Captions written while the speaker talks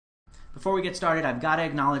Before we get started, I've got to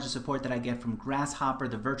acknowledge the support that I get from Grasshopper,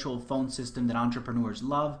 the virtual phone system that entrepreneurs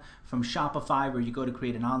love, from Shopify, where you go to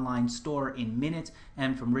create an online store in minutes,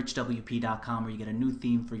 and from richwp.com, where you get a new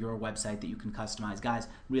theme for your website that you can customize. Guys,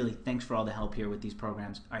 really, thanks for all the help here with these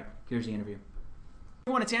programs. All right, here's the interview.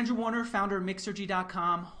 Everyone, it's Andrew Warner, founder of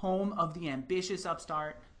Mixergy.com, home of the ambitious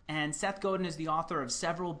upstart. And Seth Godin is the author of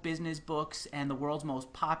several business books and the world's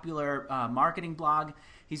most popular marketing blog.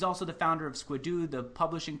 He's also the founder of Squidoo, the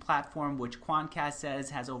publishing platform which Quantcast says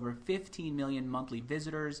has over 15 million monthly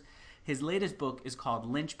visitors. His latest book is called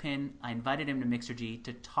Linchpin. I invited him to Mixergy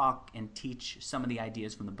to talk and teach some of the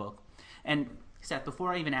ideas from the book. And Seth,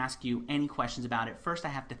 before I even ask you any questions about it, first I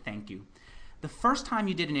have to thank you. The first time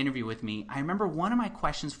you did an interview with me, I remember one of my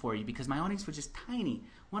questions for you, because my audience was just tiny.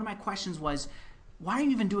 One of my questions was, why are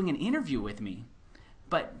you even doing an interview with me?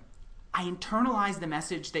 But I internalized the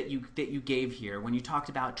message that you gave here when you talked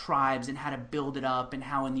about tribes and how to build it up, and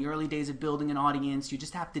how in the early days of building an audience, you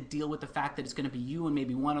just have to deal with the fact that it's going to be you and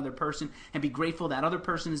maybe one other person, and be grateful that other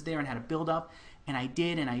person is there, and how to build up. And I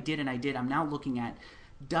did, and I did, and I did. I'm now looking at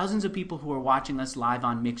dozens of people who are watching us live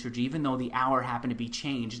on Mixergy, even though the hour happened to be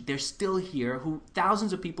changed. They're still here.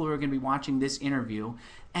 Thousands of people who are going to be watching this interview,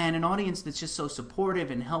 and an audience that's just so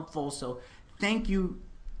supportive and helpful. So thank you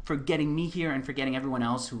for getting me here and for getting everyone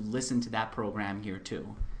else who listened to that program here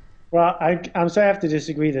too. Well, I'm sorry I have to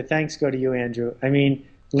disagree. The thanks go to you, Andrew. I mean,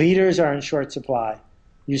 leaders are in short supply.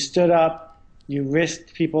 You stood up, you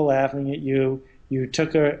risked people laughing at you, you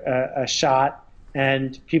took a shot,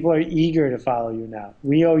 and people are eager to follow you now.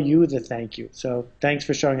 We owe you the thank you. So thanks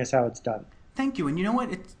for showing us how it's done. Thank you. And you know what?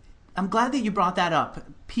 I'm glad that you brought that up.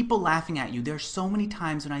 People laughing at you. There's so many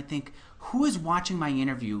times when I think, who is watching my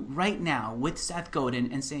interview right now with Seth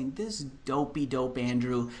Godin and saying, this dopey dope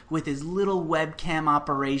Andrew with his little webcam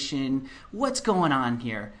operation, what's going on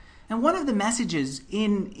here? And one of the messages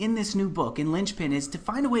in this new book, in Linchpin, is to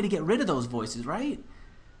find a way to get rid of those voices, right?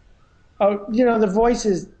 Oh, you know, the voice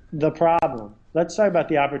is the problem. Let's talk about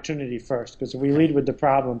the opportunity first, because if we lead with the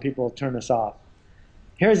problem, people will turn us off.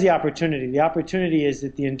 Here's the opportunity. The opportunity is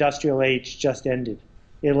that the industrial age just ended.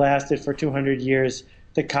 It lasted for 200 years.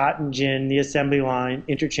 The cotton gin, the assembly line,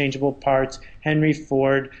 interchangeable parts, Henry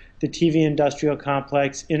Ford, the TV industrial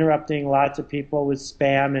complex, interrupting lots of people with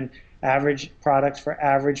spam and average products for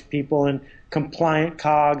average people, and compliant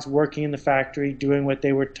cogs working in the factory, doing what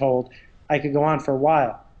they were told. I could go on for a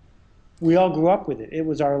while. We all grew up with it. It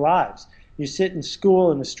was our lives. You sit in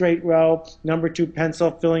school in the straight row, number 2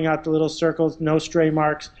 pencil, filling out the little circles, no stray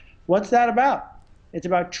marks. What's that about? It's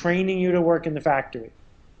about training you to work in the factory.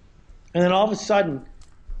 And then all of a sudden,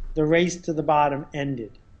 the race to the bottom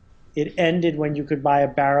ended. It ended when you could buy a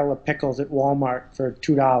barrel of pickles at Walmart for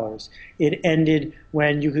 $2. It ended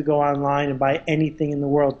when you could go online and buy anything in the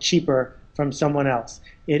world cheaper from someone else.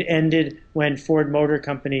 It ended when Ford Motor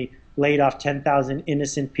Company laid off 10,000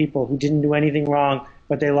 innocent people who didn't do anything wrong,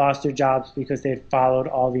 but they lost their jobs because they had followed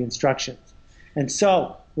all the instructions. And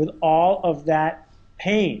so, with all of that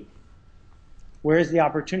pain, where's the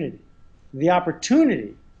opportunity? The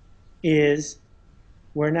opportunity is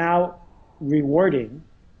we're now rewarding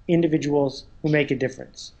individuals who make a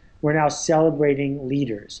difference. We're now celebrating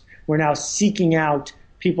leaders. We're now seeking out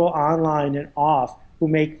people online and off who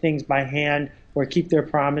make things by hand or keep their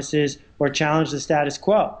promises or challenge the status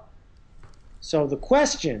quo. So the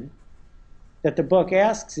question that the book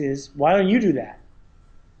asks is, why don't you do that?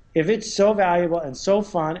 If it's so valuable and so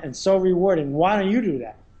fun and so rewarding, why don't you do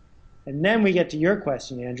that? And then we get to your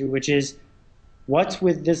question, Andrew, which is, what's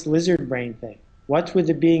with this lizard brain thing? What's with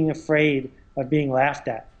the being afraid of being laughed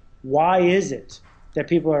at? Why is it that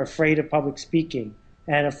people are afraid of public speaking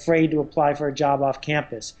and afraid to apply for a job off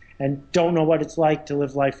campus and don't know what it's like to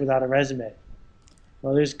live life without a resume?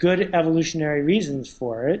 Well, there's good evolutionary reasons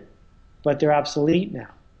for it, but they're obsolete now,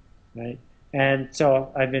 right? And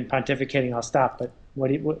so I've been pontificating. I'll stop, but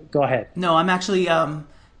go ahead. No, I'm actually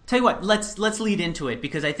tell you what, let's lead into it,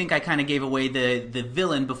 because I think I kind of gave away the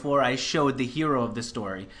villain before I showed the hero of the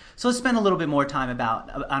story. So let's spend a little bit more time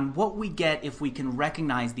on what we get if we can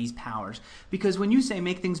recognize these powers. Because when you say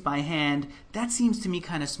make things by hand, that seems to me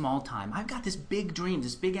kind of small time. I've got this big dream,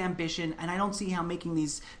 this big ambition, and I don't see how making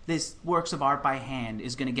this works of art by hand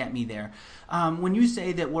is going to get me there. When you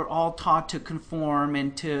say that we're all taught to conform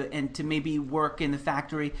and to maybe work in the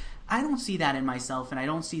factory, I don't see that in myself, and I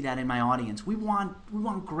don't see that in my audience. We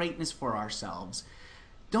want greatness for ourselves,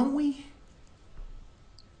 don't we?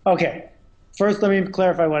 Okay, first let me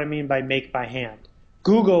clarify what I mean by make by hand.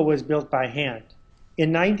 Google was built by hand.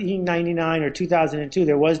 In 1999 or 2002,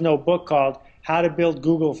 there was no book called How to Build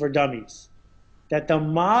Google for Dummies. That the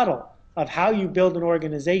model of how you build an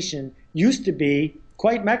organization used to be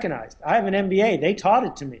quite mechanized. I have an MBA. They taught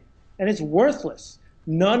it to me. And it's worthless.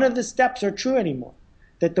 None of the steps are true anymore.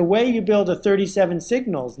 That the way you build a 37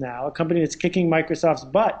 Signals now, a company that's kicking Microsoft's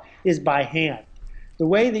butt, is by hand. The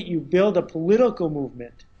way that you build a political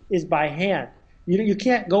movement is by hand. You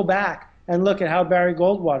can't go back and look at how Barry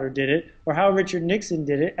Goldwater did it or how Richard Nixon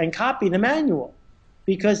did it and copy the manual,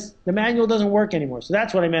 because the manual doesn't work anymore. So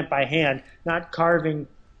that's what I meant by hand, not carving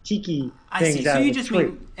tiki things out of the tree.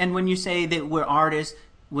 Mean, and when you say that we're artists,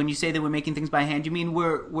 when you say that we're making things by hand, you mean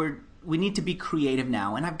we need to be creative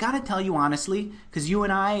now. And I've got to tell you honestly, because you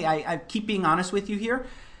and I keep being honest with you here,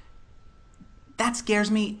 that scares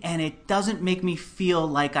me, and it doesn't make me feel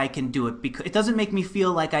like I can do it. Because it doesn't make me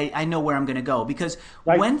feel like I know where I'm going to go. Because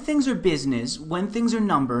when things are business, when things are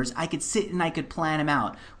numbers, I could sit and I could plan them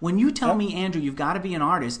out. When you tell me, Andrew, you've got to be an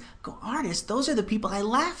artist, go, artists, those are the people I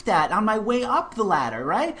laughed at on my way up the ladder,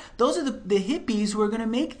 right? Those are the hippies who are going to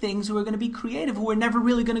make things, who are going to be creative, who are never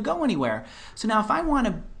really going to go anywhere. So now if I want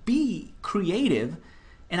to be creative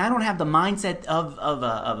and I don't have the mindset of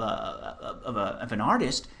an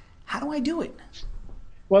artist, how do I do it?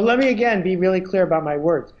 Well, let me again be really clear about my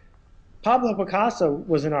words. Pablo Picasso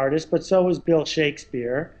was an artist, but so was Bill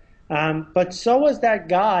Shakespeare. But so was that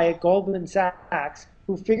guy at Goldman Sachs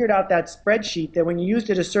who figured out that spreadsheet that when you used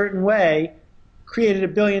it a certain way, created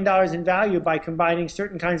 $1 billion in value by combining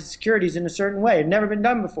certain kinds of securities in a certain way. It had never been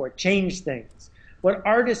done before. It changed things. What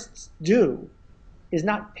artists do is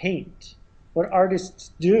not paint. What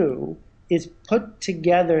artists do is put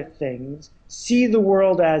together things, see the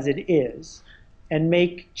world as it is, and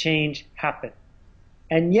make change happen.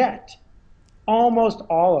 And yet, almost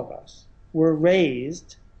all of us were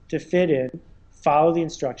raised to fit in, follow the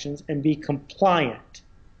instructions, and be compliant.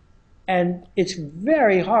 And it's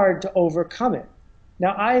very hard to overcome it.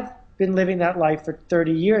 Now, I've been living that life for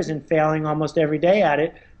 30 years and failing almost every day at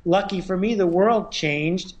it. Lucky for me, the world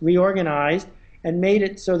changed, reorganized, and made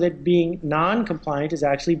it so that being non-compliant is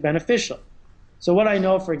actually beneficial. So what I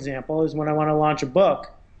know, for example, is when I want to launch a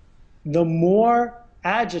book, the more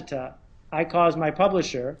agita I cause my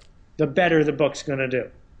publisher, the better the book's going to do,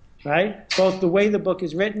 right? Both the way the book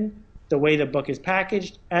is written, the way the book is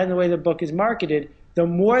packaged, and the way the book is marketed, the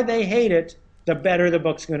more they hate it, the better the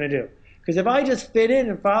book's going to do. Because if I just fit in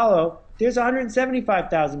and follow, there's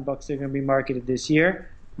 175,000 books that are going to be marketed this year.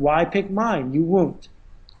 Why pick mine? You won't.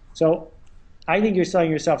 So I think you're selling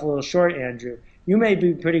yourself a little short, Andrew. You may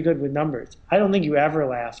be pretty good with numbers. I don't think you ever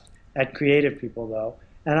laughed at creative people, though.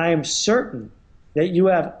 And I am certain that you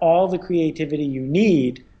have all the creativity you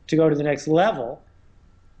need to go to the next level.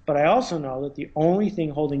 But I also know that the only thing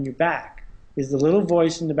holding you back is the little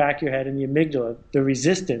voice in the back of your head and the amygdala, the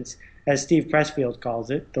resistance, as Steve Pressfield calls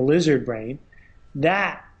it, the lizard brain.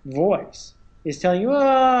 That voice is telling you, oh,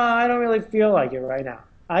 I don't really feel like it right now.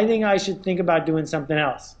 I think I should think about doing something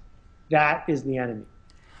else. That is the enemy.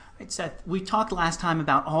 Right, Seth, we talked last time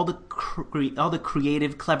about all the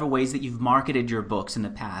creative, clever ways that you've marketed your books in the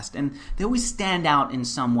past, and they always stand out in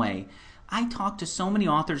some way. I talk to so many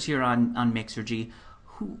authors here on Mixergy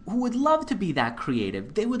who would love to be that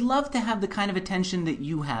creative. They would love to have the kind of attention that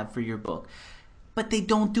you have for your book, but they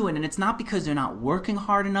don't do it, and it's not because they're not working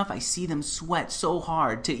hard enough. I see them sweat so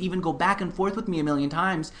hard. To even go back and forth with me a million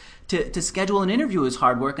times to schedule an interview is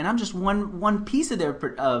hard work, and I'm just one piece of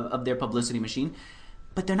their publicity machine.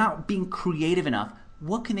 But they're not being creative enough.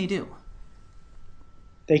 What can they do?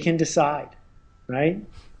 They can decide, right?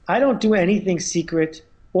 I don't do anything secret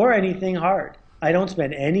or anything hard. I don't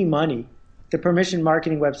spend any money. The permission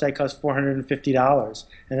marketing website costs $450,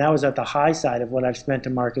 and that was at the high side of what I've spent to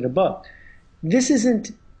market a book. This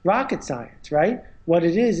isn't rocket science, right? What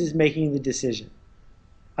it is making the decision.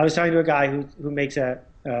 I was talking to a guy who makes a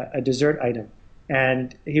dessert item,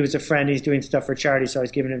 and he was a friend. He's doing stuff for charity, so I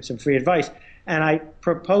was giving him some free advice. And I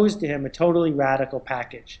proposed to him a totally radical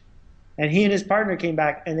package. And he and his partner came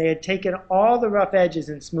back, and they had taken all the rough edges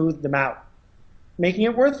and smoothed them out, making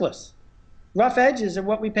it worthless. Rough edges are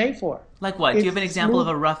what we pay for. Like what? Do you have an example of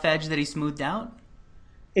a rough edge that he smoothed out?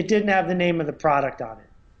 It didn't have the name of the product on it.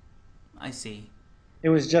 I see. It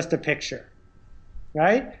was just a picture,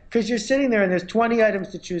 right? Because you're sitting there, and there's 20 items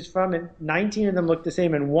to choose from, and 19 of them look the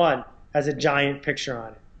same, and one has a giant picture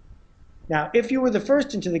on it. Now, if you were the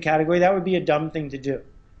first into the category, that would be a dumb thing to do.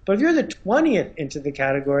 But if you're the 20th into the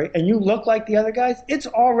category and you look like the other guys, it's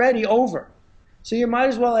already over. So you might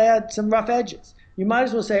as well add some rough edges. You might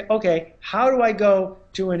as well say, okay, how do I go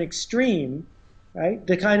to an extreme, right?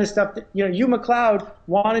 The kind of stuff that, Hugh MacLeod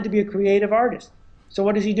wanted to be a creative artist. So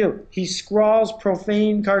what does he do? He scrawls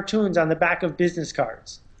profane cartoons on the back of business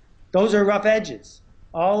cards. Those are rough edges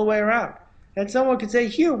all the way around. And someone could say,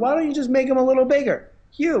 Hugh, why don't you just make them a little bigger?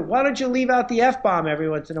 Hugh, why don't you leave out the F-bomb every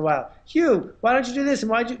once in a while? Hugh, why don't you do this?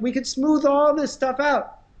 And we could smooth all this stuff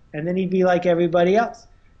out. And then he'd be like everybody else.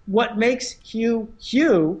 What makes Hugh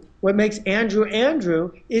Hugh, what makes Andrew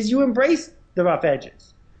Andrew, is you embrace the rough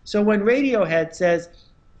edges. So when Radiohead says,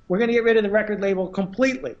 we're going to get rid of the record label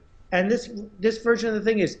completely, and this version of the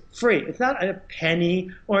thing is free. It's not a penny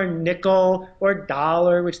or a nickel or a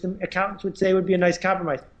dollar, which the accountants would say would be a nice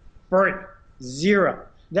compromise. Free. Zero.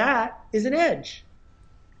 That is an edge.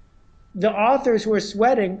 The authors who are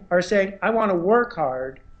sweating are saying, I want to work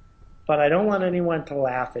hard, but I don't want anyone to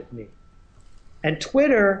laugh at me. And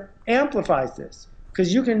Twitter amplifies this,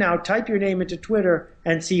 because you can now type your name into Twitter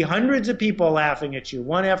and see hundreds of people laughing at you,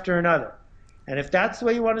 one after another. And if that's the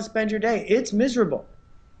way you want to spend your day, it's miserable.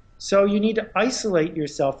 So you need to isolate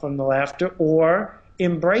yourself from the laughter or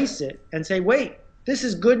embrace it and say, wait, this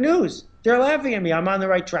is good news. They're laughing at me. I'm on the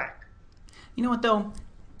right track. You know what, though?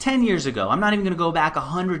 10 years ago, I'm not even going to go back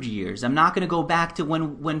 100 years. I'm not going to go back to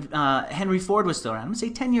when Henry Ford was still around. I'm going to say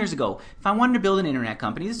 10 years ago. If I wanted to build an internet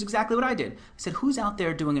company, this is exactly what I did. I said, who's out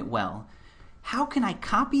there doing it well? How can I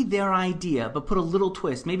copy their idea but put a little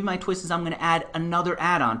twist? Maybe my twist is I'm going to add another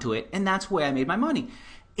add-on to it, and that's where I made my money.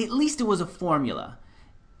 At least it was a formula.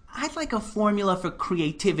 I'd like a formula for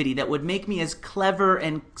creativity that would make me as clever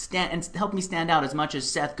and help me stand out as much as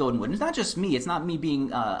Seth Godin would. And it's not just me. It's not me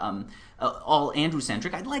being all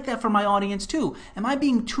Andrew-centric. I'd like that for my audience too. Am I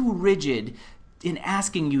being too rigid in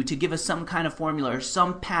asking you to give us some kind of formula or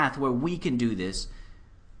some path where we can do this?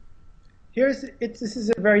 This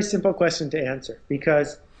is a very simple question to answer,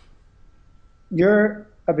 because you're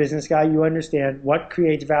a business guy. You understand what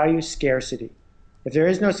creates value: scarcity. If there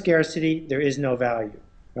is no scarcity, there is no value,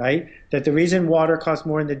 right? That the reason water costs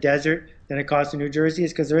more in the desert than it costs in New Jersey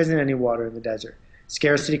is because there isn't any water in the desert.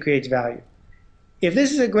 Scarcity creates value. If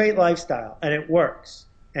this is a great lifestyle and it works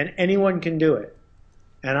and anyone can do it,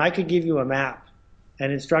 and I could give you a map, an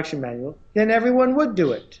instruction manual, then everyone would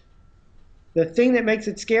do it. The thing that makes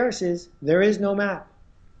it scarce is there is no map.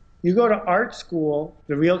 You go to art school,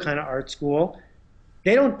 the real kind of art school,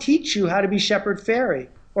 they don't teach you how to be Shepard Fairey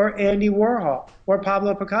or Andy Warhol or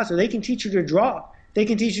Pablo Picasso. They can teach you to draw. They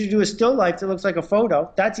can teach you to do a still life that looks like a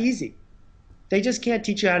photo. That's easy. They just can't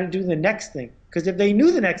teach you how to do the next thing, because if they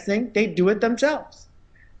knew the next thing, they'd do it themselves.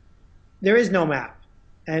 There is no map.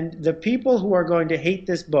 And the people who are going to hate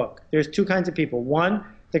this book, there's two kinds of people. One,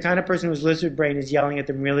 the kind of person whose lizard brain is yelling at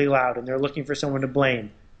them really loud and they're looking for someone to blame.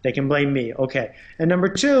 They can blame me, okay. And number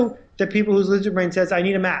two, the people whose lizard brain says, I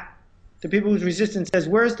need a map. The people whose resistance says,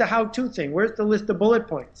 where's the how-to thing? Where's the list of bullet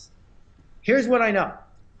points? Here's what I know.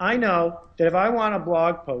 I know that if I want a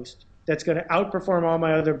blog post that's going to outperform all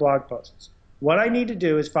my other blog posts, what I need to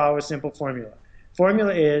do is follow a simple formula.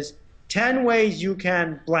 Formula is 10 ways you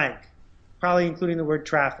can blank, probably including the word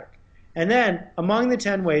traffic. And then among the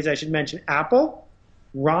 10 ways, I should mention Apple,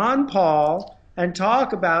 Ron Paul, and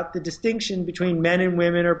talk about the distinction between men and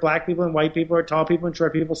women, or black people and white people, or tall people and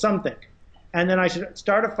short people, something. And then I should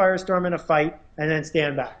start a firestorm and a fight and then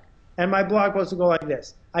stand back. And my blog post will go like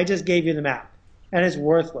this. I just gave you the map. And it's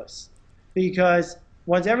worthless. Because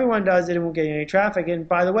once everyone does it, it won't get any traffic. And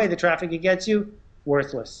by the way, the traffic it gets you,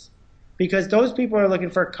 worthless. Because those people are looking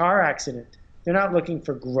for a car accident. They're not looking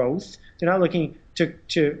for growth. They're not looking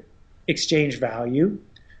to exchange value.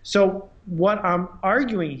 So what I'm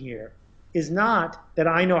arguing here is not that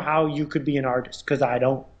I know how you could be an artist, because I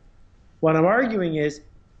don't. What I'm arguing is,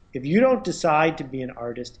 if you don't decide to be an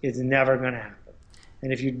artist, it's never going to happen.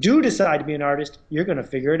 And if you do decide to be an artist, you're going to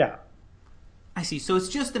figure it out. I see. So it's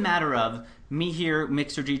just a matter of me here,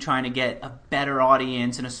 Mixergy, trying to get a better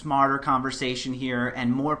audience and a smarter conversation here,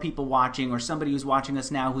 and more people watching, or somebody who's watching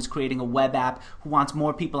us now who's creating a web app who wants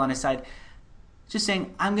more people on his side. Just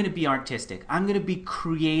saying, I'm going to be artistic. I'm going to be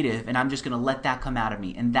creative, and I'm just going to let that come out of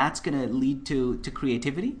me. And that's going to lead to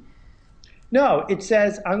creativity? No, it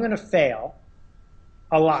says I'm going to fail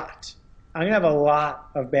a lot. I'm going to have a lot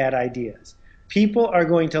of bad ideas. People are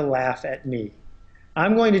going to laugh at me.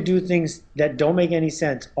 I'm going to do things that don't make any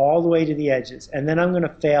sense all the way to the edges, and then I'm going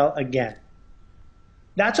to fail again.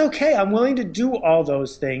 That's okay. I'm willing to do all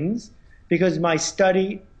those things, because my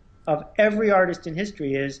study of every artist in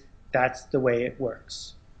history is that's the way it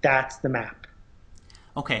works. That's the map.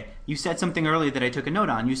 Okay, you said something earlier that I took a note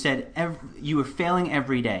on. You said you were failing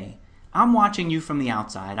every day. I'm watching you from the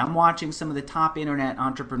outside. I'm watching some of the top internet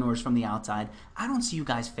entrepreneurs from the outside. I don't see you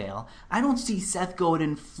guys fail. I don't see Seth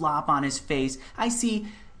Godin flop on his face. I see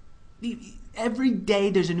every day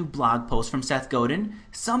there's a new blog post from Seth Godin.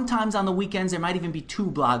 Sometimes on the weekends there might even be 2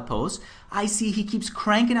 blog posts. I see he keeps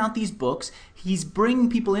cranking out these books. He's bringing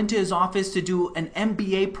people into his office to do an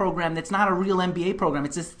MBA program that's not a real MBA program.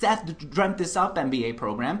 It's a Seth dreamt this up MBA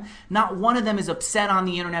program. Not one of them is upset on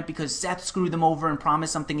the internet because Seth screwed them over and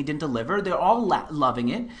promised something he didn't deliver. They're all loving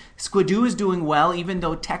it. Squidoo is doing well, even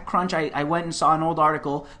though TechCrunch, I went and saw an old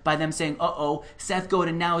article by them saying, Seth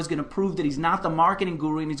Godin now is going to prove that he's not the marketing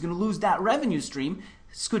guru and he's going to lose that revenue stream.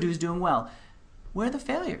 Squidoo's doing well. Where are the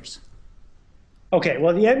failures? Okay,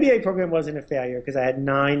 well, the MBA program wasn't a failure because I had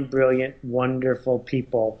 9 brilliant, wonderful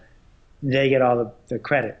people. They get all the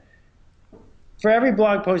credit. For every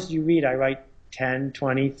blog post you read, I write 10,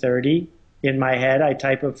 20, 30. In my head, I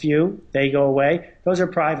type a few. They go away. Those are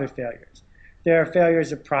private failures. There are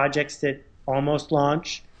failures of projects that almost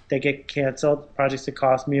launch. They get canceled, projects that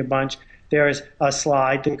cost me a bunch. There's a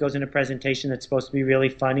slide that goes in a presentation that's supposed to be really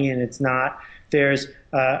funny and it's not. There's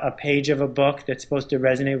a page of a book that's supposed to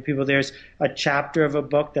resonate with people. There's a chapter of a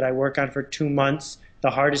book that I work on for 2 months, the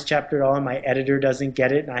hardest chapter at all, and my editor doesn't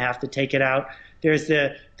get it and I have to take it out. There's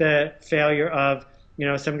the failure of,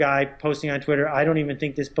 some guy posting on Twitter, I don't even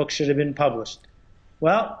think this book should have been published.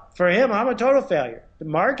 Well, for him, I'm a total failure. The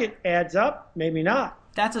market adds up, maybe not.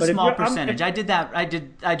 That's a small percentage. I did that.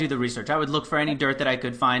 I do the research. I would look for any dirt that I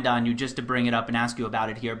could find on you just to bring it up and ask you about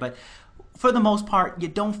it here. But for the most part, you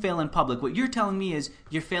don't fail in public. What you're telling me is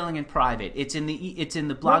you're failing in private. It's in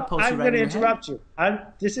the blog post you write. I'm going to interrupt you.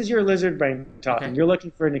 This is your lizard brain talking. Okay. You're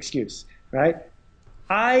looking for an excuse, right?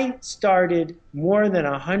 I started more than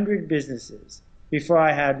 100 businesses before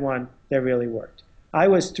I had one that really worked. I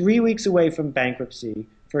was 3 weeks away from bankruptcy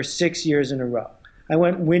for 6 years in a row. I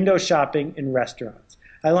went window shopping in restaurants.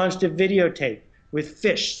 I launched a videotape with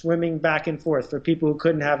fish swimming back and forth for people who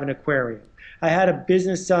couldn't have an aquarium. I had a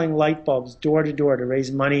business selling light bulbs door to door to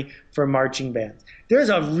raise money for marching bands. There's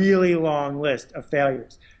a really long list of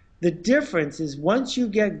failures. The difference is once you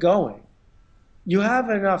get going, you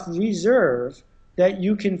have enough reserve that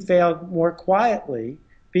you can fail more quietly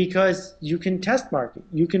because you can test market.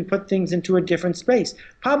 You can put things into a different space.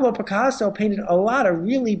 Pablo Picasso painted a lot of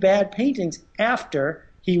really bad paintings after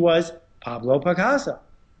he was Pablo Picasso.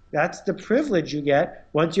 That's the privilege you get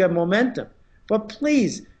once you have momentum. But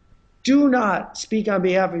please, do not speak on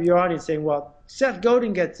behalf of your audience saying, well, Seth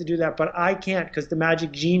Godin gets to do that, but I can't because the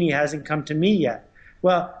magic genie hasn't come to me yet.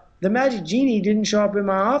 Well, the magic genie didn't show up in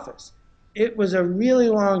my office. It was a really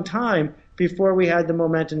long time before we had the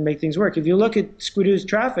momentum to make things work. If you look at Squidoo's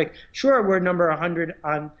traffic, sure, we're number 100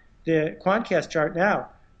 on the Quantcast chart now.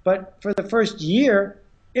 But for the first year,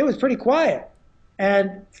 it was pretty quiet.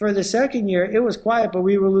 And for the second year, it was quiet, but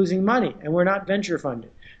we were losing money, and we're not venture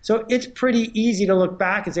funded. So it's pretty easy to look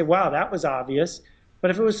back and say, wow, that was obvious.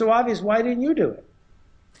 But if it was so obvious, why didn't you do it?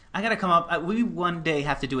 I got to come up. We one day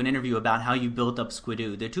have to do an interview about how you built up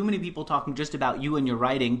Squidoo. There are too many people talking just about you and your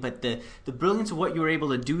writing, but the brilliance of what you were able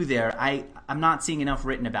to do there, I'm not seeing enough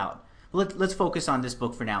written about. Let's focus on this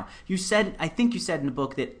book for now. I think you said in the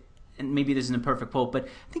book that, and maybe this isn't a perfect quote, but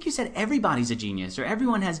I think you said everybody's a genius, or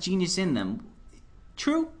everyone has genius in them.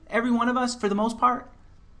 True? Every one of us, for the most part?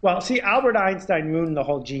 Well, see, Albert Einstein ruined the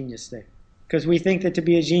whole genius thing because we think that to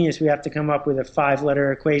be a genius, we have to come up with a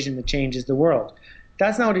 5-letter equation that changes the world.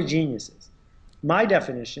 That's not what a genius is. My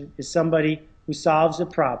definition is somebody who solves a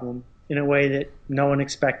problem in a way that no one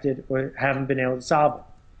expected or haven't been able to solve it.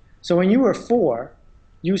 So when you were 4,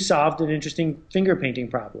 you solved an interesting finger painting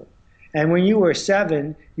problem. And when you were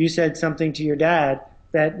 7, you said something to your dad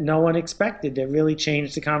that no one expected that really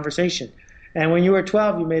changed the conversation. And when you were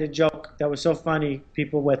 12, you made a joke that was so funny,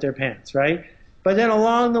 people wet their pants, right? But then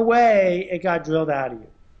along the way, it got drilled out of you.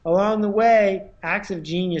 Along the way, acts of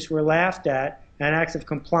genius were laughed at, and acts of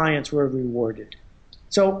compliance were rewarded.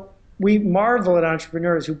 So we marvel at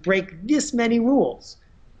entrepreneurs who break this many rules.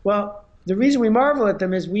 Well, the reason we marvel at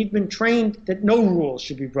them is we've been trained that no rules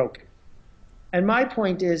should be broken. And my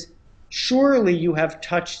point is, surely you have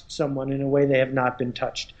touched someone in a way they have not been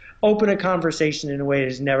touched. Open a conversation in a way that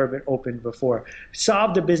has never been opened before.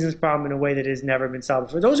 Solved a business problem in a way that has never been solved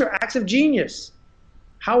before. Those are acts of genius.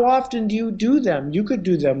 How often do you do them? You could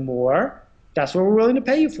do them more. That's what we're willing to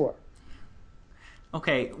pay you for.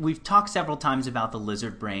 Okay, we've talked several times about the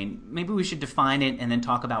lizard brain. Maybe we should define it and then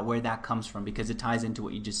talk about where that comes from because it ties into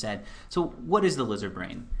what you just said. So what is the lizard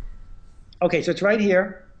brain? Okay, so it's right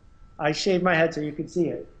here. I shaved my head so you can see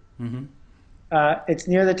it. Mm-hmm. It's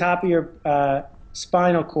near the top of your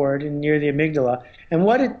spinal cord and near the amygdala. And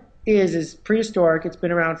what it is prehistoric. It's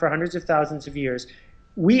been around for hundreds of thousands of years.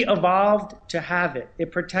 We evolved to have it.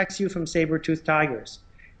 It protects you from saber-toothed tigers.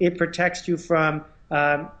 It protects you from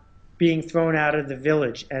being thrown out of the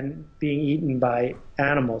village and being eaten by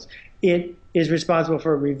animals. It is responsible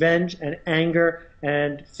for revenge and anger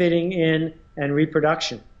and fitting in and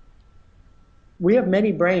reproduction. We have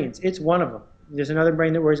many brains. It's one of them. There's another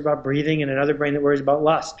brain that worries about breathing and another brain that worries about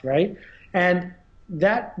lust, right? And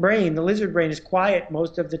that brain, the lizard brain, is quiet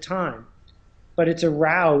most of the time, but it's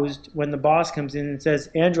aroused when the boss comes in and says,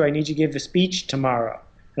 Andrew, I need you to give a speech tomorrow.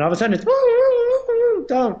 And all of a sudden it's,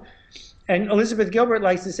 don't. And Elizabeth Gilbert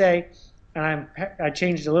likes to say, and I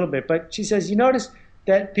changed it a little bit, but she says, you notice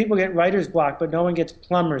that people get writer's block, but no one gets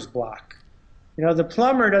plumber's block. You know, the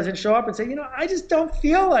plumber doesn't show up and say, you know, I just don't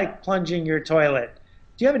feel like plunging your toilet.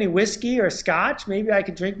 Do you have any whiskey or scotch? Maybe I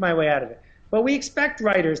could drink my way out of it. But we expect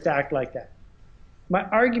writers to act like that. My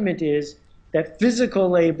argument is that physical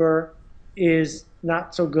labor is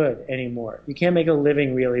not so good anymore. You can't make a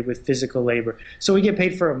living really with physical labor. So we get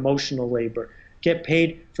paid for emotional labor, get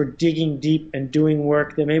paid for digging deep and doing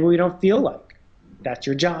work that maybe we don't feel like. That's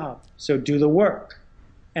your job. So do the work.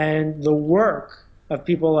 And the work of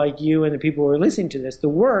people like you and the people who are listening to this, the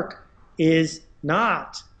work is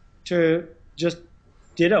not to just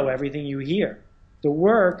ditto everything you hear. The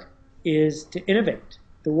work is to innovate.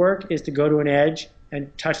 The work is to go to an edge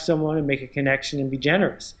and touch someone and make a connection and be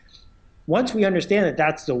generous. Once we understand that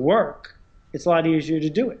that's the work, it's a lot easier to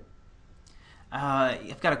do it.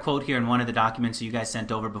 I've got a quote here in one of the documents that you guys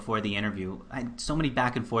sent over before the interview. I had so many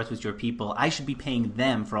back and forth with your people. I should be paying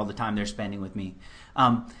them for all the time they're spending with me.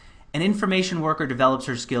 An information worker develops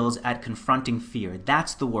her skills at confronting fear.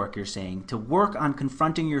 That's the work you're saying. To work on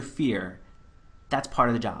confronting your fear, that's part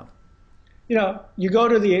of the job. You know, you go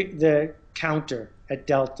to the counter at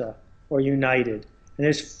Delta or United, and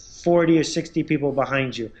there's 40 or 60 people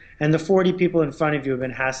behind you, and the 40 people in front of you have been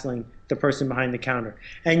hassling the person behind the counter.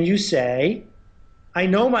 And you say, I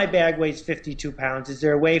know my bag weighs 52 pounds. Is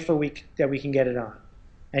there a way that we can get it on?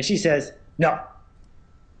 And she says, no.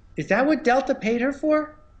 Is that what Delta paid her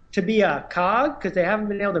for? To be a cog because they haven't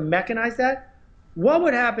been able to mechanize that? What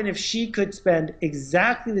would happen if she could spend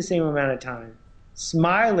exactly the same amount of time,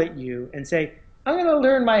 smile at you, and say, I'm going to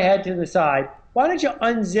turn my head to the side. Why don't you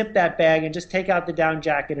unzip that bag and just take out the down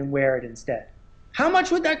jacket and wear it instead? How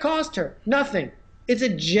much would that cost her? Nothing. It's a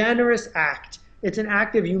generous act. It's an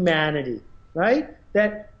act of humanity, right?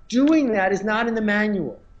 That doing that is not in the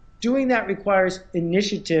manual. Doing that requires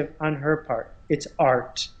initiative on her part. It's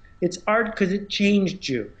art. It's art because it changed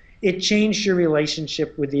you. It changed your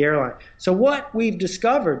relationship with the airline. So what we've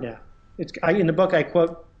discovered now, in the book I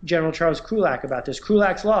quote General Charles Krulak about this,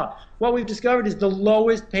 Krulak's Law. What we've discovered is the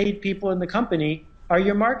lowest paid people in the company are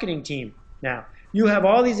your marketing team now. You have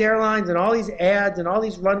all these airlines and all these ads and all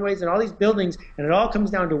these runways and all these buildings, and it all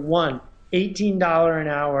comes down to one $18 an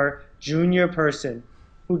hour junior person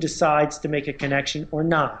who decides to make a connection or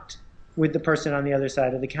not with the person on the other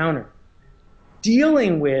side of the counter.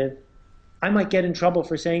 Dealing with, I might get in trouble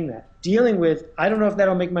for saying that. Dealing with, I don't know if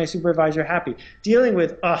that'll make my supervisor happy. Dealing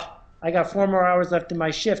with, I got 4 more hours left in my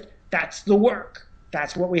shift. That's the work.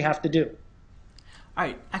 That's what we have to do. All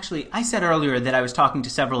right. Actually, I said earlier that I was talking to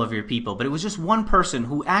several of your people, but it was just one person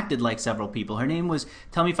who acted like several people. Her name was,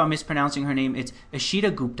 tell me if I'm mispronouncing her name, it's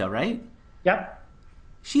Ashita Gupta, right? Yep.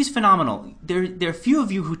 She's phenomenal. There are few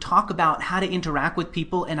of you who talk about how to interact with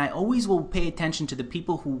people, and I always will pay attention to the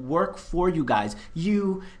people who work for you guys.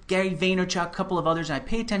 You, Gary Vaynerchuk, a couple of others, and I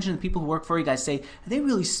pay attention to the people who work for you guys. Say, are they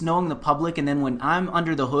really snowing the public? And then when I'm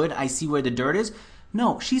under the hood, I see where the dirt is.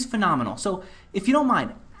 No, she's phenomenal. So if you don't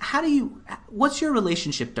mind, what's your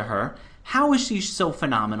relationship to her? How is she so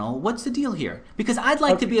phenomenal? What's the deal here? Because I'd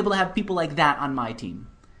like to be able to have people like that on my team.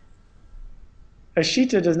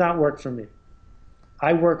 Ashita does not work for me.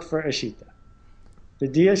 I work for Ashita. The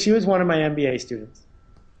deal, she was one of my MBA students.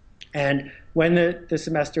 And when the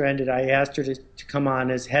semester ended, I asked her to come on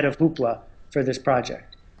as head of Hoopla for this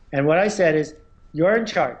project. And what I said is, you're in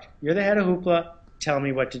charge. You're the head of Hoopla. Tell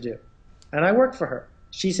me what to do. And I work for her.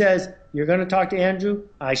 She says, you're going to talk to Andrew?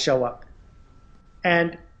 I show up.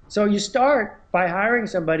 And so you start by hiring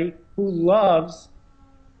somebody who loves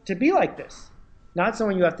to be like this. Not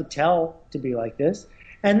someone you have to tell to be like this.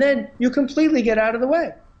 And then you completely get out of the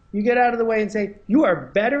way. You get out of the way and say, you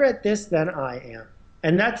are better at this than I am.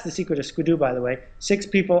 And that's the secret of Skidoo, by the way. 6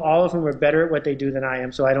 people, all of whom are better at what they do than I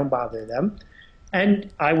am, so I don't bother them.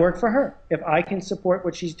 And I work for her. If I can support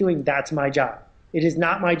what she's doing, that's my job. It is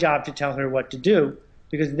not my job to tell her what to do,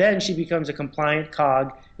 because then she becomes a compliant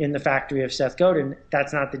cog in the factory of Seth Godin.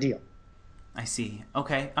 That's not the deal. I see.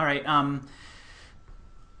 Okay. All right.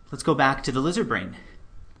 Let's go back to the lizard brain.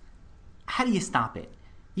 How do you stop it?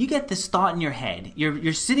 You get this thought in your head.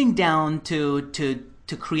 You're sitting down to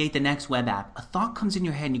to create the next web app, a thought comes in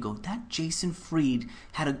your head and you go, that Jason Fried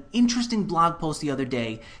had an interesting blog post the other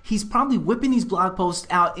day. He's probably whipping these blog posts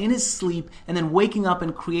out in his sleep and then waking up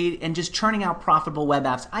and just churning out profitable web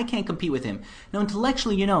apps. I can't compete with him. Now,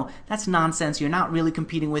 intellectually, you know, that's nonsense. You're not really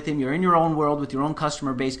competing with him. You're in your own world with your own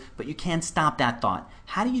customer base, but you can't stop that thought.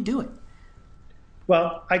 How do you do it?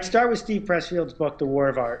 Well, I'd start with Steve Pressfield's book, The War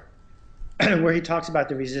of Art, where he talks about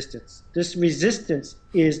the resistance. This resistance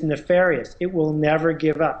is nefarious. It will never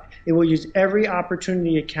give up. It will use every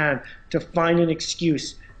opportunity it can to find an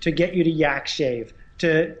excuse to get you to yak shave,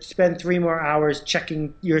 to spend 3 more hours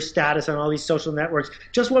checking your status on all these social networks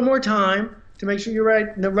just one more time to make sure you're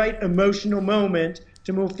in the right emotional moment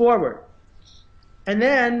to move forward. And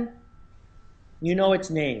then you know its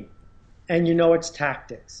name, and you know its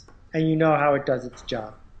tactics, and you know how it does its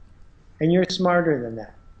job. And you're smarter than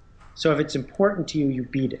that. So if it's important to you, you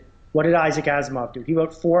beat it. What did Isaac Asimov do? He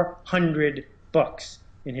wrote 400 books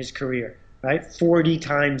in his career, right? 40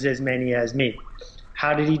 times as many as me.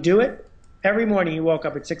 How did he do it? Every morning he woke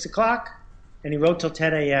up at 6 o'clock and he wrote till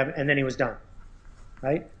 10 a.m. and then he was done,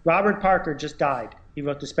 right? Robert Parker just died. He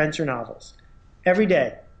wrote the Spencer novels. Every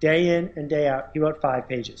day, day in and day out, he wrote 5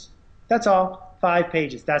 pages. That's all, 5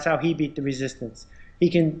 pages. That's how he beat the resistance. He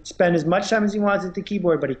can spend as much time as he wants at the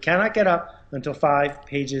keyboard, but he cannot get up until 5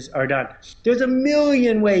 pages are done. There's a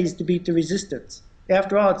million ways to beat the resistance.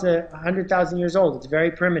 After all, it's 100,000 years old. It's very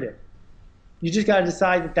primitive. You just got to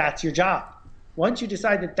decide that that's your job. Once you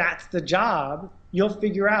decide that that's the job, you'll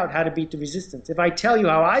figure out how to beat the resistance. If I tell you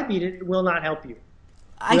how I beat it, it will not help you.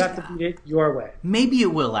 You have to beat it your way. Maybe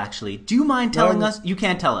it will, actually. Do you mind telling us? You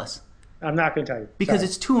can't tell us. I'm not going to tell you. Because Sorry.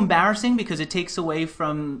 It's too embarrassing? Because it takes away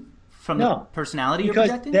from the personality you're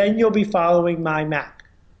projecting? Then you'll be following my map.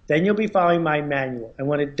 Then you'll be following my manual. And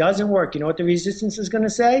when it doesn't work, you know what the resistance is going to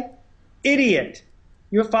say? Idiot.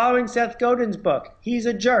 You're following Seth Godin's book. He's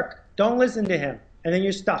a jerk. Don't listen to him. And then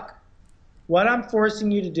you're stuck. What I'm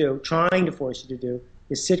forcing you to do, trying to force you to do,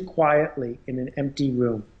 is sit quietly in an empty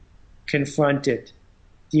room. Confront it.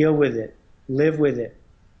 Deal with it. Live with it.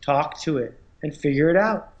 Talk to it. And figure it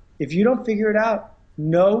out. If you don't figure it out,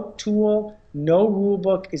 no tool, no rule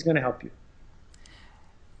book is going to help you.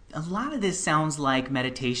 A lot of this sounds like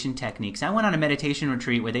meditation techniques. I went on a meditation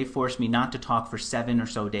retreat where they forced me not to talk for 7 or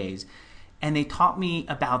so days. And they taught me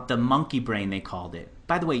about the monkey brain, they called it.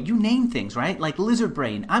 By the way, you name things, right? Like lizard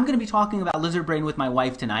brain. I'm going to be talking about lizard brain with my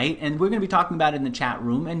wife tonight, and we're going to be talking about it in the chat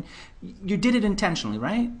room. And you did it intentionally,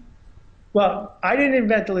 right? Well, I didn't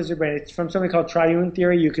invent the lizard brain. It's from something called triune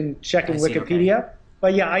theory. You can check in Wikipedia. Okay.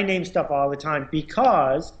 But yeah, I name stuff all the time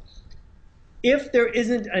because if there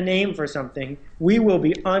isn't a name for something, we will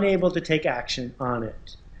be unable to take action on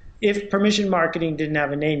it. If permission marketing didn't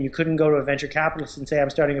have a name, you couldn't go to a venture capitalist and say, I'm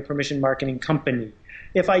starting a permission marketing company.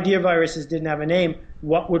 If idea viruses didn't have a name,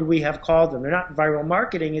 what would we have called them? They're not viral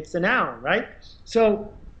marketing, it's the noun, right?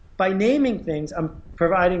 So by naming things, I'm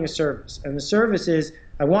providing a service. And the service is,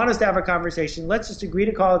 I want us to have a conversation. Let's just agree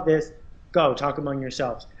to call it this. Go, talk among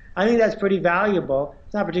yourselves. I think that's pretty valuable.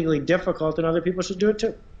 It's not particularly difficult, and other people should do it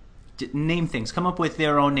too. Name things. Come up with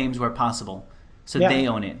their own names where possible, so they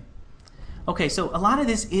own it. Okay, so a lot of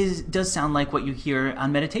this does sound like what you hear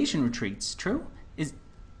on meditation retreats. True?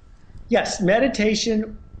 Yes,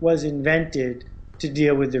 meditation was invented to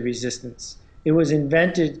deal with the resistance. It was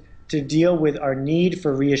invented to deal with our need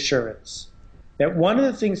for reassurance. That one of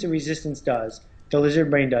the things the resistance does, the lizard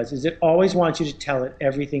brain does, is it always wants you to tell it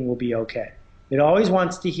everything will be okay. It always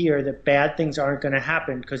wants to hear that bad things aren't going to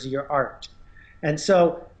happen because of your art. And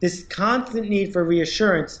so this constant need for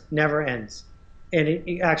reassurance never ends. And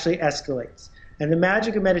it actually escalates. And the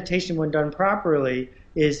magic of meditation, when done properly,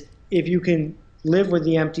 is if you can live with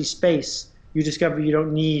the empty space, you discover you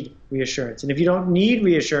don't need reassurance. And if you don't need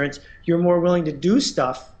reassurance, you're more willing to do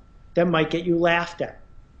stuff that might get you laughed at.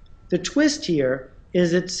 The twist here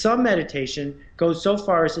is that some meditation goes so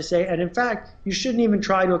far as to say, and in fact, you shouldn't even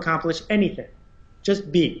try to accomplish anything.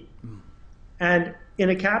 Just be. And in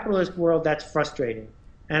a capitalist world, that's frustrating.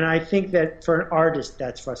 And I think that for an artist,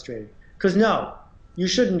 that's frustrating. Because no, you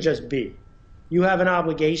shouldn't just be. You have an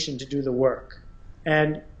obligation to do the work.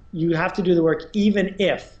 And you have to do the work even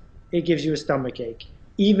if it gives you a stomachache,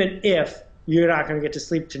 even if you're not going to get to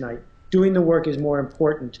sleep tonight. Doing the work is more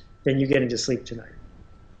important than you getting to sleep tonight.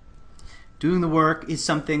 Doing the work is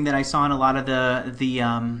something that I saw in a lot of the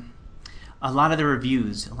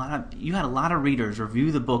reviews. You had a lot of readers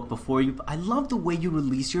review the book before you. I love the way you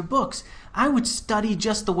release your books. I would study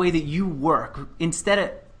just the way that you work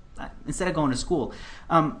instead of going to school.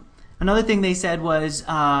 Another thing they said was,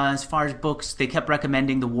 as far as books, they kept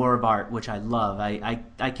recommending The War of Art, which I love.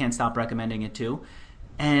 I can't stop recommending it too.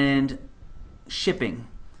 And shipping.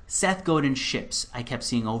 Seth Godin ships. I kept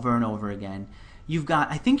seeing over and over again. You've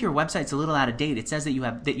got, I think your website's a little out of date. It says that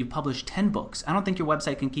you published 10 books. I don't think your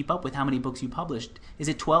website can keep up with how many books you published. Is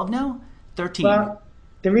it 12 now? 13? Well,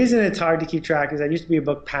 the reason it's hard to keep track is I used to be a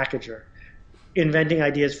book packager, inventing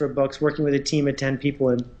ideas for books, working with a team of 10 people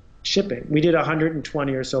and shipping. We did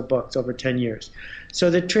 120 or so books over 10 years. So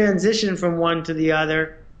the transition from one to the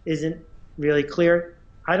other isn't really clear.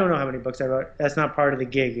 I don't know how many books I wrote. That's not part of the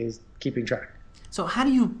gig, is keeping track. So how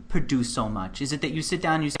do you produce so much? Is it that you sit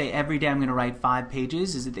down and you say, every day I'm going to write 5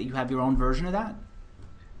 pages? Is it that you have your own version of that?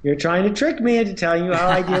 You're trying to trick me into telling you how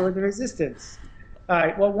I deal with the resistance. All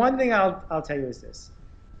right, well, one thing I'll tell you is this.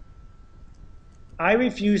 I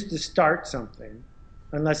refuse to start something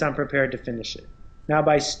unless I'm prepared to finish it. Now,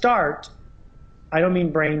 by start, I don't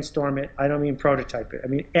mean brainstorm it. I don't mean prototype it. I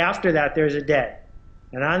mean, after that, there's a day.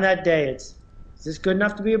 And on that day, is this good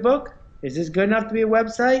enough to be a book? Is this good enough to be a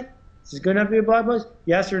website? Is this good enough to be a blog post?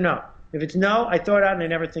 Yes or no? If it's no, I throw it out and I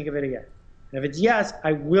never think of it again. And if it's yes,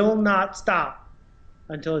 I will not stop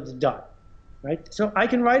until it's done. Right? So I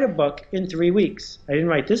can write a book in 3 weeks. I didn't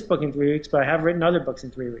write this book in 3 weeks, but I have written other books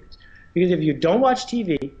in 3 weeks. Because if you don't watch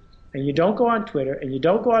TV, and you don't go on Twitter, and you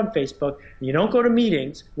don't go on Facebook, and you don't go to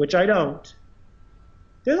meetings, which I don't,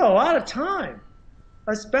 there's a lot of time,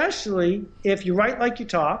 especially if you write like you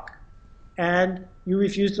talk, and you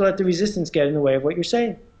refuse to let the resistance get in the way of what you're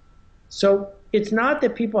saying. So it's not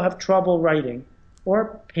that people have trouble writing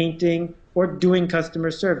or painting or doing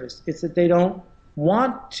customer service. It's that they don't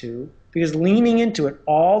want to, because leaning into it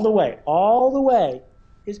all the way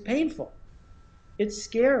is painful. It's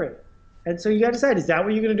scary. And so you got to decide, is that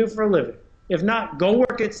what you're going to do for a living? If not, go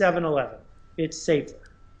work at 7-Eleven. It's safer.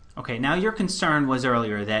 Okay, now your concern was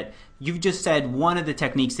earlier that you've just said one of the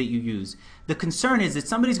techniques that you use. The concern is that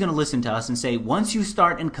somebody's going to listen to us and say, once you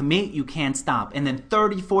start and commit, you can't stop. And then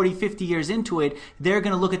 30, 40, 50 years into it, they're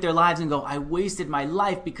going to look at their lives and go, I wasted my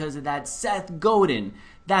life because of that Seth Godin.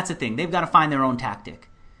 That's the thing. They've got to find their own tactic.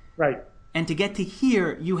 Right. And to get to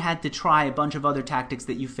here, you had to try a bunch of other tactics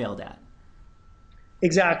that you failed at.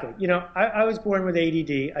 Exactly. You know, I was born with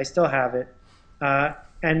ADD. I still have it.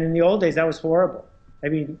 And in the old days, that was horrible. I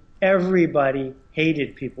mean, everybody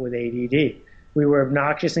hated people with ADD. We were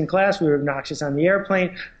obnoxious in class. We were obnoxious on the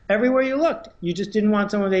airplane. Everywhere you looked, you just didn't want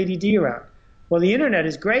someone with ADD around. Well, the internet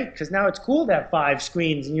is great because now it's cool to have 5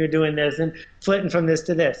 screens and you're doing this and flitting from this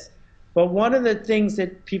to this. But one of the things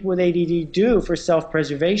that people with ADD do for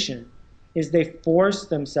self-preservation is they force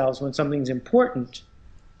themselves, when something's important,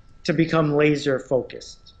 to become laser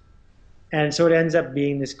focused. And so it ends up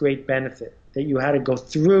being this great benefit that you had to go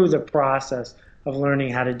through the process of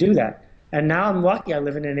learning how to do that. And now I'm lucky I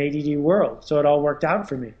live in an ADD world, so it all worked out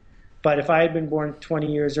for me. But if I had been born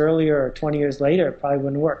 20 years earlier or 20 years later, it probably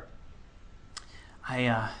wouldn't work. All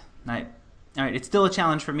right, it's still a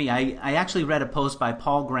challenge for me. I actually read a post by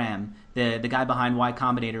Paul Graham, the guy behind Y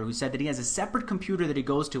Combinator, who said that he has a separate computer that he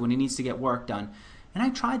goes to when he needs to get work done. And I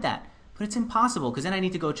tried that, but it's impossible because then I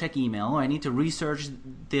need to go check email or I need to research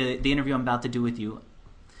the interview I'm about to do with you.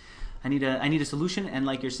 I need a solution, and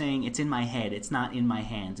like you're saying, it's in my head. It's not in my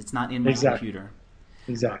hands. It's not in my computer.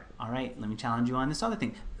 Exactly. All right, let me challenge you on this other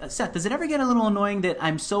thing. Seth, does it ever get a little annoying that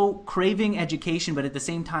I'm so craving education but at the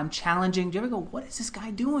same time challenging? Do you ever go, what is this guy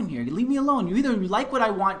doing here? Leave me alone. You either like what I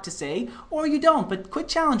want to say or you don't, but quit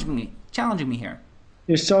challenging me here.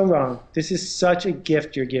 You're so wrong. This is such a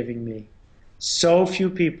gift you're giving me. So few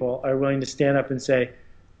people are willing to stand up and say,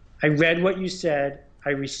 I read what you said. I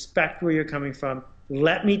respect where you're coming from.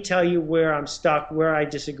 Let me tell you where I'm stuck, where I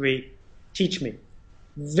disagree. Teach me.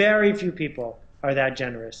 Very few people are that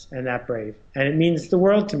generous and that brave. And it means the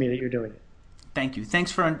world to me that you're doing it. Thank you.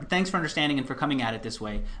 Thanks for understanding and for coming at it this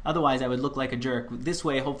way. Otherwise, I would look like a jerk. This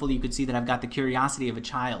way, hopefully, you could see that I've got the curiosity of a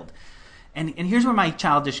child. And here's where my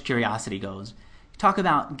childish curiosity goes. Talk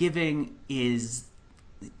about giving is,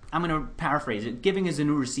 I'm going to paraphrase it, giving is the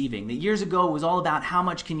new receiving. That years ago it was all about how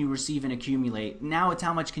much can you receive and accumulate. Now it's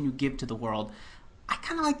how much can you give to the world. I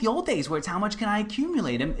kind of like the old days where it's how much can I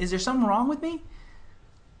accumulate. Is there something wrong with me?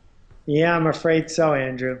 Yeah, I'm afraid so,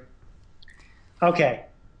 Andrew. Okay.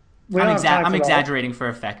 I'm exaggerating for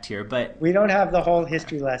effect here, but we don't have the whole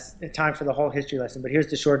history lesson, time for the whole history lesson, but here's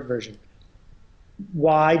the short version.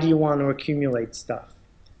 Why do you want to accumulate stuff?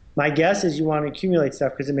 My guess is you want to accumulate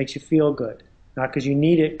stuff because it makes you feel good, not because you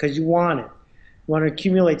need it, because you want it. You want to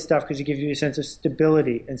accumulate stuff because it gives you a sense of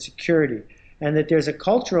stability and security, and that there's a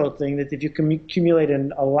cultural thing that if you can accumulate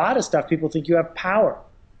a lot of stuff, people think you have power,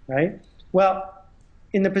 right? Well,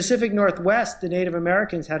 in the Pacific Northwest, the Native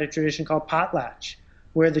Americans had a tradition called potlatch,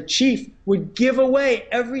 where the chief would give away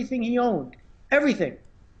everything he owned, everything.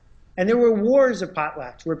 And there were wars of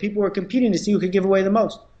potlatch where people were competing to see who could give away the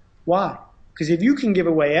most. Why? Because if you can give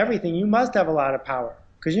away everything, you must have a lot of power,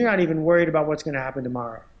 because you're not even worried about what's going to happen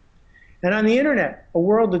tomorrow. And on the internet, a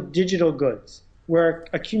world of digital goods, where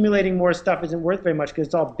accumulating more stuff isn't worth very much because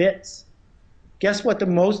it's all bits. Guess what the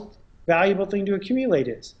most valuable thing to accumulate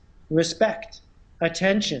is? Respect,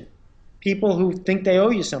 attention, people who think they owe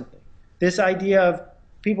you something. This idea of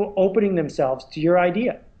people opening themselves to your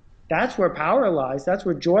idea. That's where power lies. That's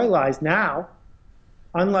where joy lies now,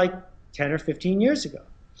 unlike 10 or 15 years ago.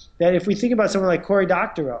 That if we think about someone like Cory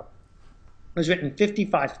Doctorow, who's written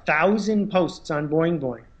 55,000 posts on Boing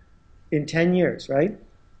Boing in 10 years, right?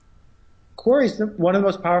 Cory's one of the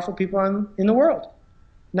most powerful people in the world.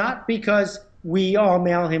 Not because we all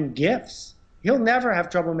mail him gifts. He'll never have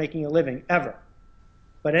trouble making a living, ever.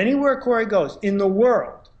 But anywhere Cory goes in the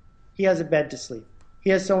world, he has a bed to sleep. He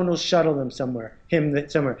has someone who'll shuttle them somewhere.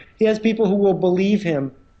 He has people who will believe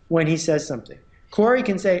him when he says something. Cory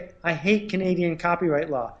can say, I hate Canadian copyright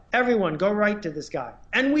law. Everyone, go write to this guy.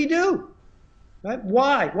 And we do. Right?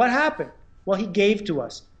 Why? What happened? Well, he gave to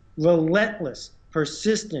us relentless,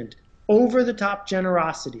 persistent, over-the-top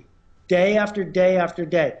generosity, day after day after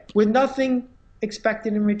day, with nothing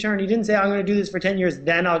expected in return. He didn't say, I'm going to do this for 10 years,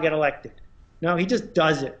 then I'll get elected. No, he just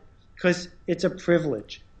does it because it's a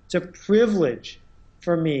privilege. It's a privilege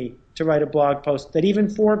for me to write a blog post that even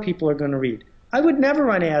 4 people are going to read. I would never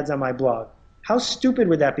run ads on my blog. How stupid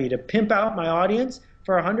would that be, to pimp out my audience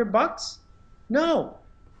for $100? No.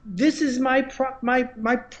 This is my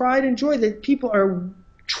pride and joy, that people are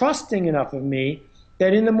trusting enough of me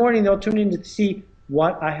that in the morning they'll tune in to see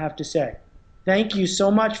what I have to say. Thank you so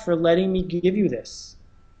much for letting me give you this.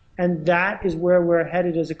 And that is where we're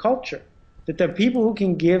headed as a culture, that the people who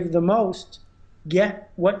can give the most get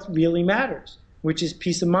what really matters, which is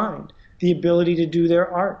peace of mind, the ability to do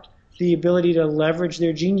their art, the ability to leverage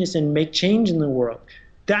their genius and make change in the world.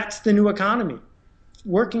 That's the new economy.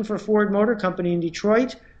 Working for Ford Motor Company in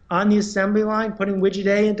Detroit on the assembly line, putting widget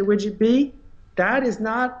A into widget B, that is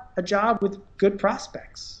not a job with good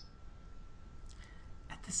prospects.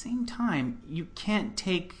 At the same time, you can't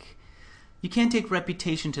take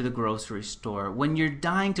reputation to the grocery store. When you're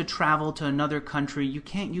dying to travel to another country, you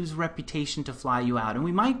can't use reputation to fly you out. And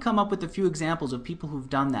we might come up with a few examples of people who've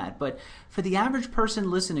done that, but for the average person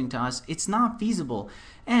listening to us, it's not feasible.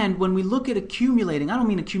 And when we look at accumulating, I don't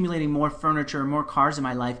mean accumulating more furniture or more cars in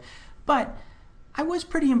my life, but I was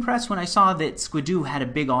pretty impressed when I saw that Squidoo had a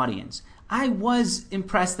big audience. I was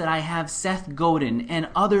impressed that I have Seth Godin and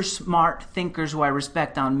other smart thinkers who I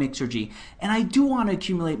respect on Mixergy, and I do want to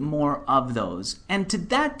accumulate more of those. And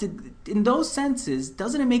in those senses,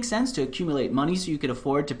 doesn't it make sense to accumulate money so you could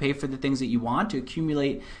afford to pay for the things that you want, to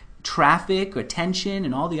accumulate traffic, attention,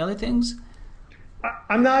 and all the other things?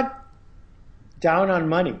 I'm not down on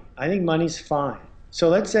money. I think money's fine. So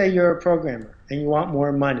let's say you're a programmer and you want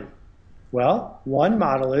more money. Well, one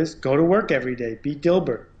model is go to work every day, be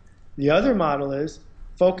Dilbert. The other model is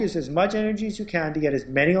focus as much energy as you can to get as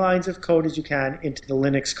many lines of code as you can into the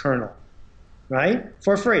Linux kernel, right?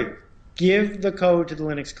 For free. Give the code to the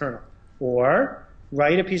Linux kernel. Or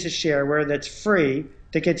write a piece of shareware that's free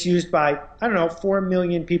that gets used by, 4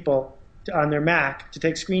 million people on their Mac to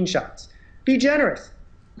take screenshots. Be generous.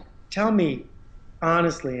 Tell me,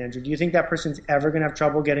 honestly, Andrew, do you think that person's ever going to have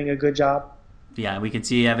trouble getting a good job? Yeah, we can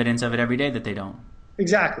see evidence of it every day that they don't.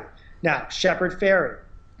 Exactly. Now, Shepard Fairey,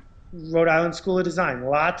 Rhode Island School of Design.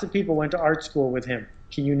 Lots of people went to art school with him.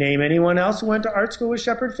 Can you name anyone else who went to art school with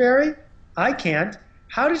Shepard Fairey? I can't.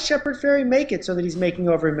 How did Shepard Fairey make it so that he's making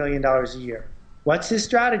over $1 million a year? What's his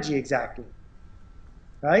strategy exactly?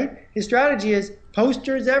 Right? His strategy is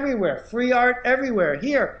posters everywhere, free art everywhere.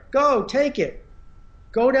 Here, go, take it.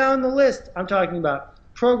 Go down the list. I'm talking about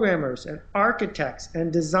programmers and architects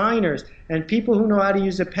and designers and people who know how to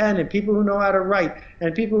use a pen and people who know how to write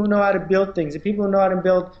and people who know how to build things and people who know how to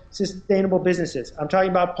build sustainable businesses. I'm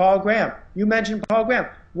talking about Paul Graham. You mentioned Paul Graham.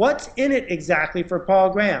 What's in it exactly for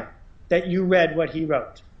Paul Graham that you read what he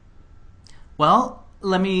wrote? Well,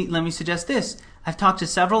 let me suggest this. I've talked to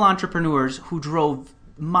several entrepreneurs who drove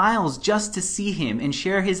miles just to see him and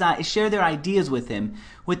share their ideas with him,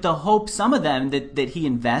 with the hope, some of them, that he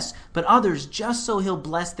invests, but others just so he'll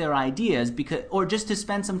bless their ideas, or just to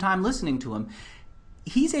spend some time listening to him.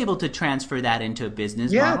 He's able to transfer that into a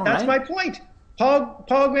business model, Yeah, that's right? my point. Paul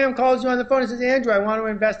Graham calls you on the phone and says, Andrew, I want to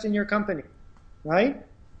invest in your company, right?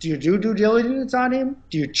 Do you do due diligence on him?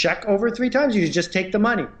 Do you check over 3 times? You just take the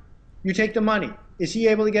money. You take the money. Is he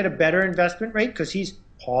able to get a better investment rate because he's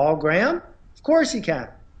Paul Graham? Of course he can.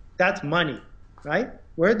 That's money, right?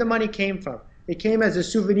 Where the money came from? It came as a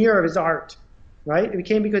souvenir of his art. right? It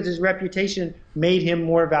became because his reputation made him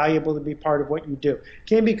more valuable to be part of what you do. It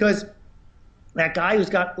came because that guy who's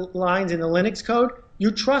got lines in the Linux code,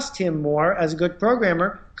 you trust him more as a good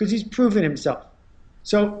programmer because he's proven himself.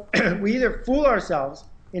 So we either fool ourselves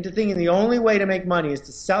into thinking the only way to make money is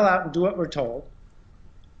to sell out and do what we're told,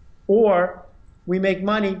 or we make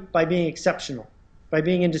money by being exceptional, by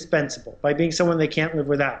being indispensable, by being someone they can't live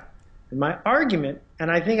without. And my argument, and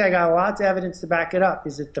I think I got lots of evidence to back it up,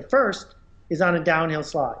 is that the first is on a downhill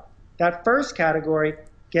slide. That first category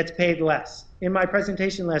gets paid less. In my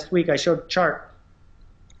presentation last week, I showed a chart.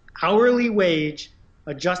 Hourly wage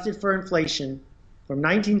adjusted for inflation from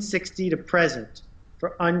 1960 to present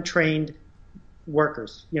for untrained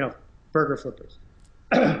workers, burger flippers.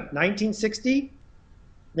 1960,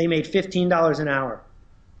 they made $15 an hour.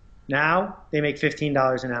 Now they make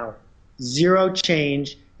 $15 an hour. Zero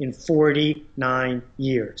change in 49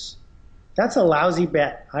 years. That's a lousy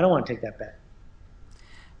bet. I don't want to take that bet.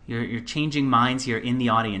 You're changing minds here in the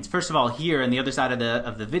audience. First of all, here on the other side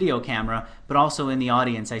of the video camera, but also in the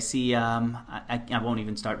audience, I see. I won't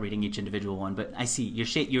even start reading each individual one, but I see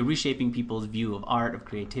you're reshaping people's view of art, of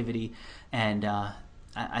creativity, and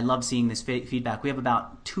I love seeing this feedback. We have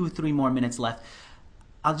about 2-3 more minutes left.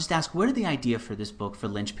 I'll just ask, where did the idea for this book, for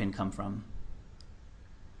Linchpin, come from?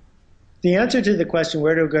 The answer to the question,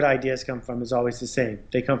 where do good ideas come from, is always the same.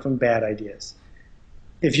 They come from bad ideas.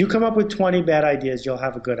 If you come up with 20 bad ideas, you'll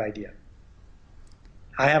have a good idea.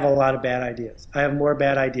 I have a lot of bad ideas. I have more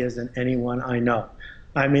bad ideas than anyone I know.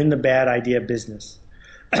 I'm in the bad idea business.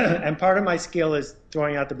 And part of my skill is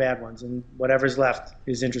throwing out the bad ones, and whatever's left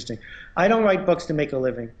is interesting. I don't write books to make a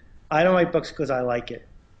living. I don't write books because I like it.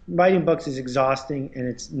 Writing books is exhausting, and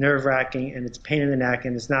it's nerve-wracking, and it's pain in the neck,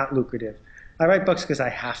 and it's not lucrative. I write books because I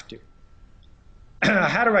have to. I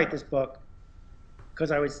had to write this book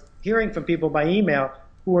because I was hearing from people by email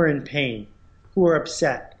who were in pain, who were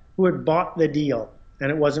upset, who had bought the deal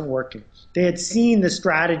and it wasn't working. They had seen the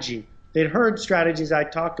strategy. They'd heard strategies I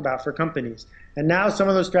talked about for companies, and now some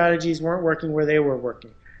of those strategies weren't working where they were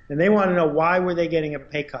working. And they want to know, why were they getting a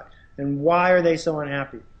pay cut, and why are they so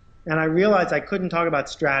unhappy? And I realized I couldn't talk about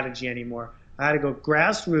strategy anymore. I had to go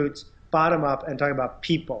grassroots, bottom up, and talk about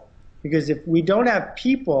people. Because if we don't have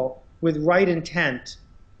people with right intent,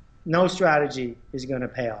 no strategy is going to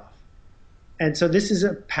pay off. And so this is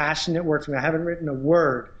a passionate work for me. I haven't written a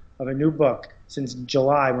word of a new book since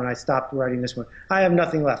July, when I stopped writing this one. I have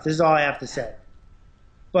nothing left. This is all I have to say.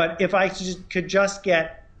 But if I could just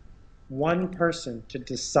get one person to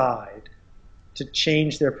decide to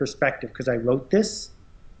change their perspective because I wrote this,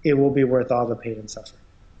 it will be worth all the pain and suffering.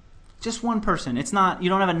 Just one person. It's not, you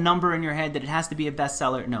don't have a number in your head that it has to be a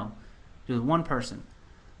bestseller. No, just one person.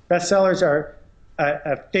 Bestsellers are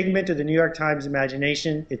a figment of the New York Times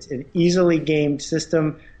imagination. It's an easily gamed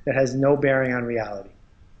system that has no bearing on reality.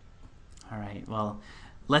 All right, well,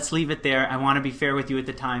 let's leave it there. I want to be fair with you at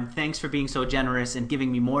the time. Thanks for being so generous and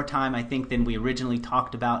giving me more time, I think, than we originally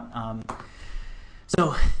talked about.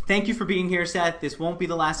 So thank you for being here, Seth. This won't be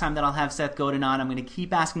the last time that I'll have Seth Godin on. I'm going to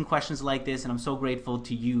keep asking questions like this, and I'm so grateful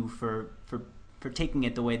to you for taking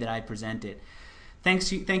it the way that I present it.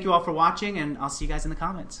 Thank you all for watching, and I'll see you guys in the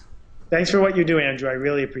comments. Thanks for what you do, Andrew. I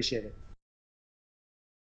really appreciate it.